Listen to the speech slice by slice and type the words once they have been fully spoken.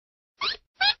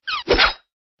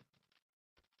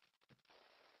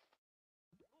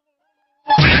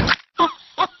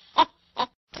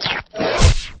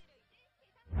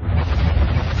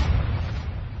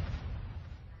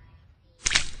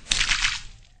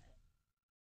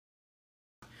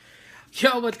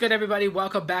Yo, what's good, everybody?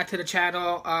 Welcome back to the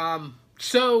channel.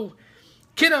 So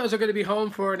kiddos are going to be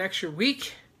home for an extra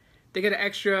week. They get an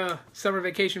extra summer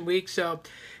vacation week. So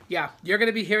yeah, you're going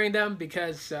to be hearing them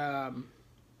because yeah,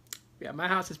 my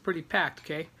house is pretty packed,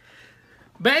 okay?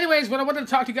 But anyways, what I wanted to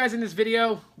talk to you guys in this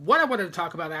video, what I wanted to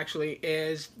talk about actually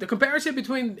is the comparison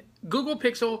between Google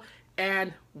Pixel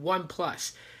and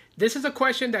OnePlus. This is a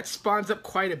question that spawns up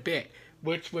quite a bit,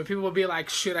 which when people will be like,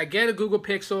 should I get a Google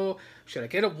Pixel? Should I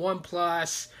get a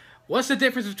OnePlus? What's the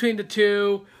difference between the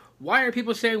two? Why are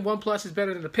people saying OnePlus is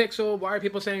better than the Pixel? Why are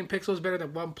people saying Pixel is better than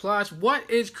OnePlus? What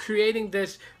is creating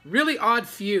this really odd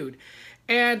feud?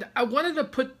 And I want to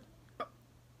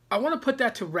put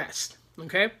that to rest,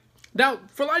 okay? Now,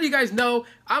 for a lot of you guys know,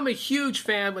 I'm a huge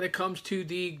fan when it comes to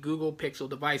the Google Pixel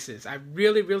devices. I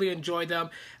really, really enjoy them.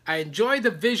 I enjoy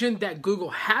the vision that Google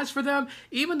has for them,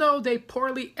 even though they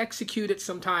poorly execute it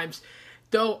sometimes.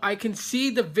 Though I can see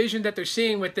the vision that they're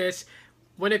seeing with this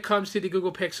when it comes to the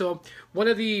Google Pixel. One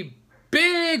of the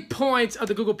big points of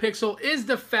the Google Pixel is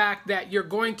the fact that you're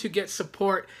going to get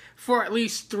support for at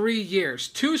least 3 years.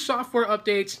 2 software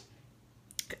updates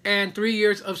and 3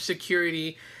 years of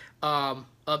security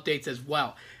updates as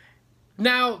well.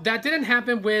 Now, that didn't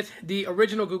happen with the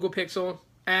original Google Pixel.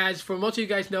 As for most of you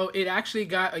guys know, it actually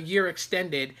got a year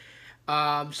extended.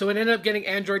 So it ended up getting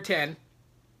Android 10.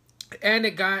 And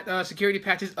it got security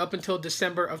patches up until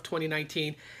December of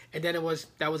 2019. And then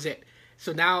that was it.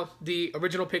 So now the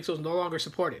original Pixel is no longer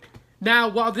supported. Now,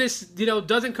 while this,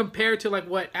 doesn't compare to like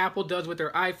what Apple does with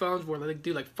their iPhones, where they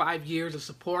do like 5 years of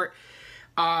support,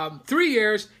 3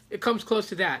 years, it comes close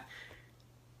to that.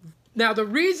 Now, the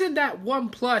reason that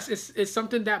OnePlus is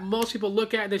something that most people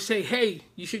look at and they say, hey,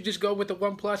 you should just go with the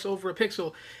OnePlus over a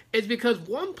Pixel, is because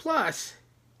OnePlus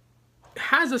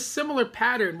has a similar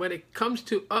pattern when it comes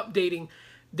to updating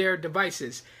their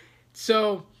devices.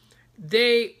 So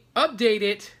they update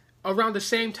it around the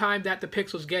same time that the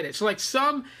Pixels get it. So like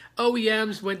some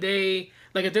OEMs, when they,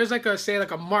 like if there's like a, say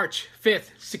like a March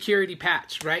 5th security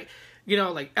patch, right?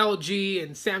 Like LG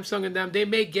and Samsung and them, they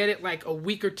may get it like a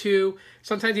week or two,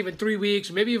 sometimes even 3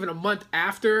 weeks, maybe even a month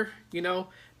after,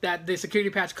 that the security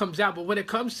patch comes out. But when it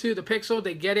comes to the Pixel,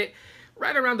 they get it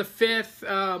right around the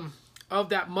 5th of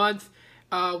that month.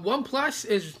 OnePlus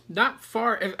is not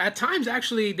far. At times,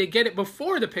 actually, they get it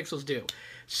before the Pixels do.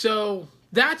 So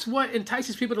that's what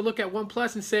entices people to look at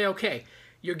OnePlus and say, okay,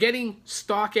 you're getting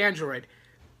stock Android.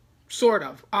 Sort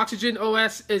of. Oxygen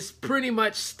OS is pretty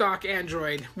much stock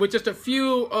Android with just a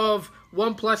few of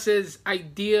OnePlus's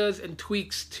ideas and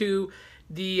tweaks to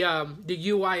the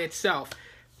UI itself.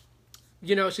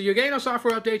 So you're getting those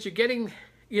software updates, you're getting,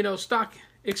 stock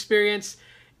experience,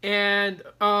 and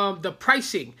the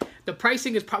pricing. The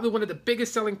pricing is probably one of the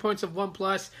biggest selling points of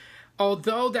OnePlus.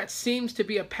 Although that seems to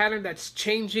be a pattern that's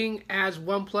changing as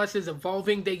OnePlus is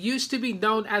evolving. They used to be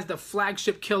known as the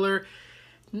flagship killer.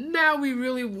 Now we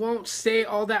really won't say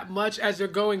all that much as they're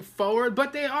going forward,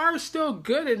 but they are still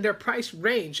good in their price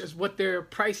range as what they're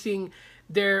pricing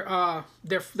their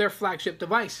flagship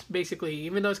device, basically.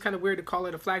 Even though it's kind of weird to call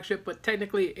it a flagship, but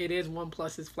technically it is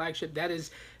OnePlus's flagship. That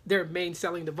is their main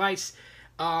selling device,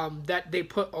 that they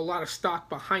put a lot of stock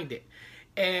behind it.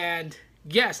 And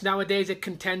yes, nowadays it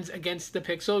contends against the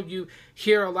Pixel. You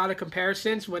hear a lot of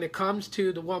comparisons when it comes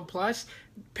to the OnePlus.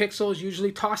 Pixel is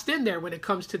usually tossed in there when it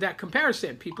comes to that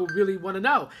comparison. People really want to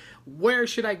know, where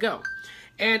should I go?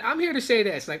 And I'm here to say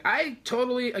this. Like, I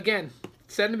totally, again,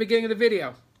 said in the beginning of the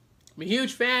video, I'm a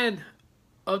huge fan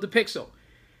of the Pixel.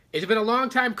 It's been a long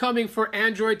time coming for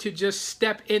Android to just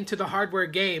step into the hardware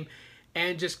game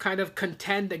and just kind of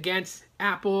contend against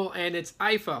Apple and its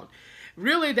iPhone.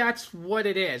 Really, that's what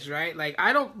it is, right? Like,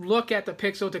 I don't look at the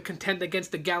Pixel to contend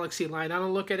against the Galaxy line. I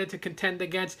don't look at it to contend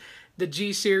against the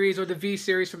G series or the V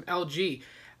series from LG.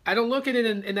 I don't look at it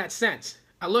in that sense.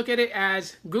 I look at it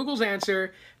as Google's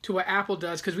answer to what Apple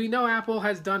does, because we know Apple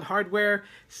has done hardware,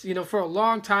 for a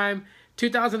long time.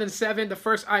 2007, the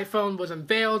first iPhone was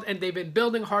unveiled, and they've been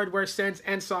building hardware since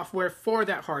and software for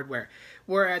that hardware.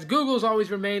 Whereas Google's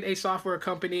always remained a software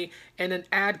company and an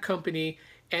ad company,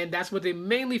 and that's what they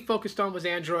mainly focused on was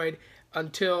Android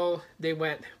until they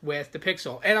went with the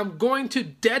Pixel. And I'm going to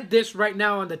dead this right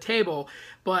now on the table,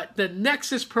 but the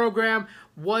Nexus program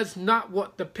was not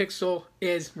what the Pixel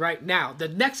is right now. The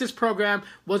Nexus program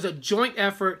was a joint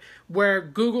effort where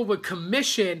Google would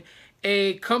commission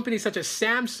a company such as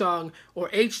Samsung or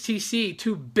HTC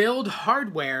to build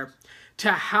hardware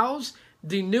to house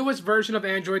the newest version of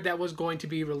Android that was going to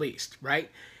be released, right?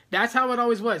 That's how it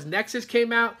always was. Nexus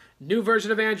came out, new version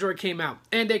of Android came out,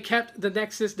 and they kept the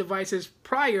Nexus devices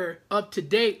prior up to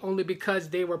date only because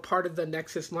they were part of the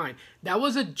Nexus line. That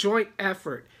was a joint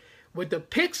effort With the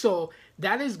Pixel,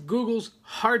 that is Google's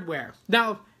hardware.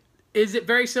 Now, is it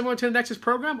very similar to the Nexus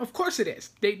program? Of course it is.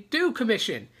 They do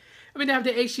commission. I mean, they have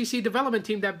the HTC development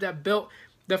team that built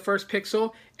the first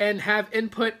Pixel and have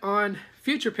input on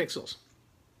future Pixels.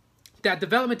 That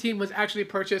development team was actually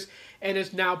purchased and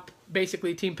is now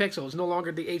basically Team Pixel. It's no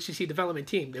longer the HTC development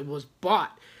team. It was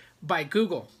bought by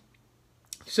Google.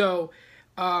 So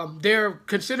they're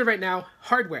considered right now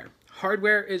hardware.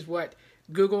 Hardware is what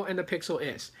Google and the Pixel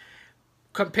is.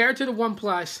 Compared to the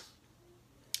OnePlus,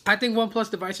 I think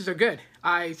OnePlus devices are good.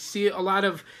 I see a lot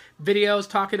of videos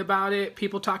talking about it,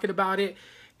 people talking about it,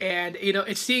 and you know,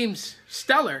 it seems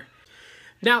stellar.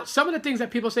 Now, some of the things that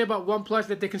people say about OnePlus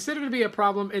that they consider to be a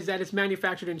problem is that it's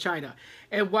manufactured in China.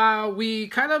 And while we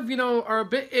kind of, you know, are a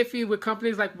bit iffy with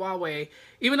companies like Huawei,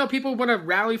 even though people want to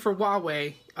rally for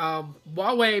Huawei,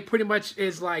 Huawei pretty much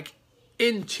is like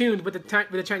in tune with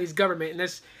the Chinese government. And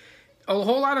there's a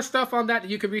whole lot of stuff on that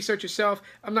you can research yourself.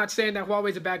 I'm not saying that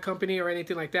Huawei is a bad company or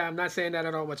anything like that. I'm not saying that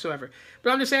at all whatsoever.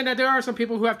 But I'm just saying that there are some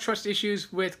people who have trust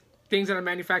issues with things that are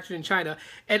manufactured in China.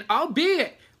 And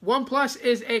albeit OnePlus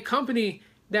is a company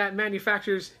that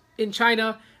manufactures in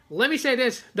China, let me say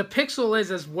this, the Pixel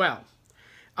is as well.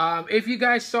 If you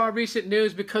guys saw recent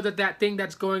news because of that thing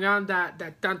that's going on, that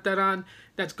dun-dun-dun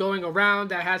that's going around,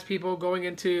 that has people going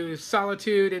into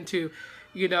solitude, into,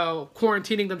 you know,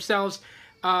 quarantining themselves,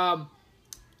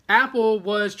 Apple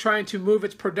was trying to move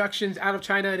its productions out of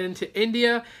China and into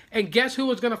India, and guess who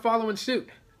was going to follow in suit?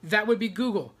 That would be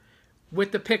Google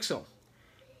with the Pixel.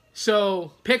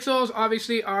 So Pixels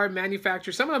obviously are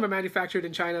manufactured. Some of them are manufactured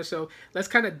in China, so let's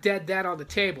kind of dead that on the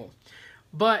table.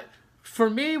 But for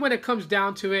me, when it comes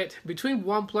down to it, between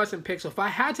OnePlus and Pixel, if I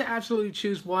had to absolutely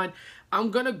choose one,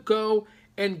 I'm going to go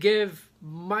and give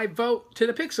my vote to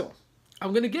the Pixel.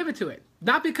 I'm going to give it to it.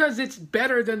 Not because it's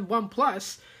better than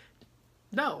OnePlus.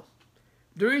 No.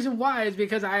 The reason why is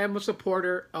because I am a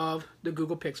supporter of the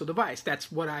Google Pixel device.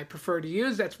 That's what I prefer to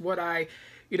use. That's what I,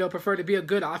 you know, prefer to be a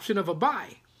good option of a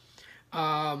buy.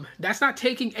 That's not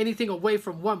taking anything away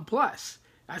from OnePlus.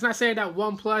 That's not saying that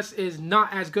OnePlus is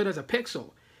not as good as a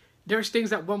Pixel. There's things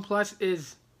that OnePlus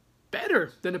is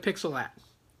better than a Pixel at.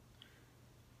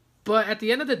 But at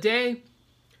the end of the day,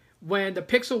 when the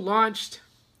Pixel launched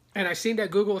and I seen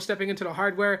that Google was stepping into the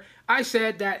hardware, I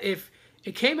said that if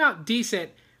it came out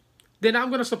decent, then I'm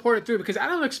going to support it through, because I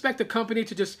don't expect a company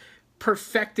to just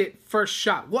perfect it first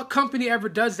shot. What company ever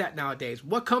does that nowadays?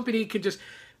 What company can just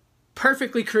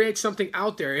perfectly create something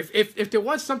out there? If there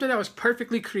was something that was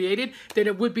perfectly created, then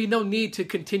it would be no need to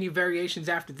continue variations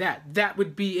after that. That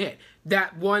would be it.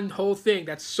 That one whole thing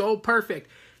that's so perfect,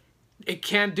 it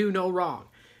can do no wrong.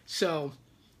 So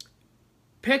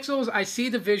Pixels, I see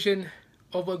the vision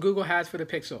of what Google has for the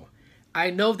Pixel. I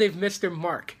know they've missed their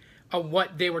mark on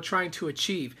what they were trying to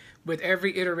achieve with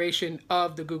every iteration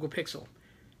of the Google Pixel.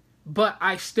 But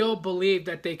I still believe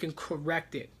that they can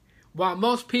correct it. While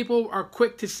most people are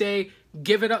quick to say,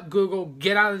 give it up, Google,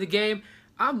 get out of the game,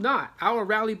 I'm not. I will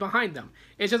rally behind them.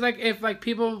 It's just like if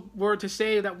people were to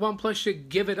say that OnePlus should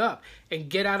give it up and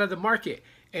get out of the market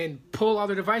and pull all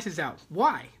their devices out.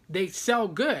 Why? They sell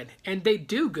good and they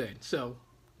do good, so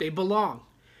they belong.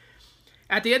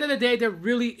 At the end of the day, there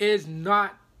really is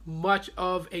not much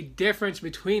of a difference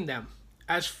between them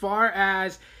as far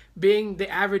as being the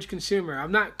average consumer.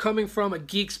 I'm not coming from a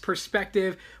geek's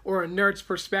perspective or a nerd's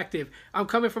perspective. I'm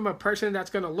coming from a person that's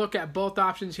going to look at both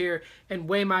options here and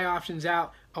weigh my options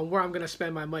out on where I'm going to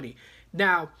spend my money.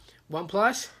 Now,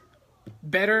 OnePlus,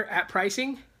 better at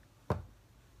pricing.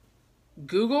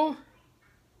 Google,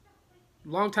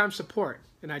 long-time support.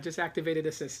 And I just activated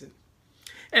Assistant.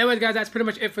 Anyways, guys, that's pretty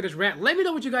much it for this rant. Let me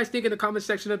know what you guys think in the comment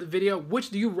section of the video.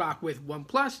 Which do you rock with?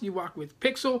 OnePlus? You rock with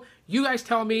Pixel? You guys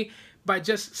tell me by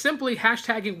just simply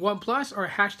hashtagging OnePlus or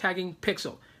hashtagging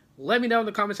Pixel. Let me know in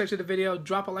the comment section of the video.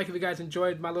 Drop a like if you guys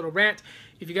enjoyed my little rant.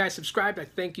 If you guys subscribed, I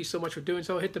thank you so much for doing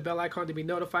so. Hit the bell icon to be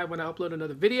notified when I upload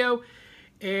another video.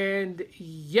 And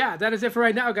yeah, that is it for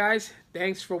right now, guys.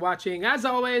 Thanks for watching. As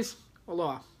always,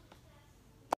 aloha.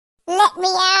 Let me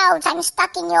out. I'm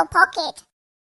stuck in your pocket.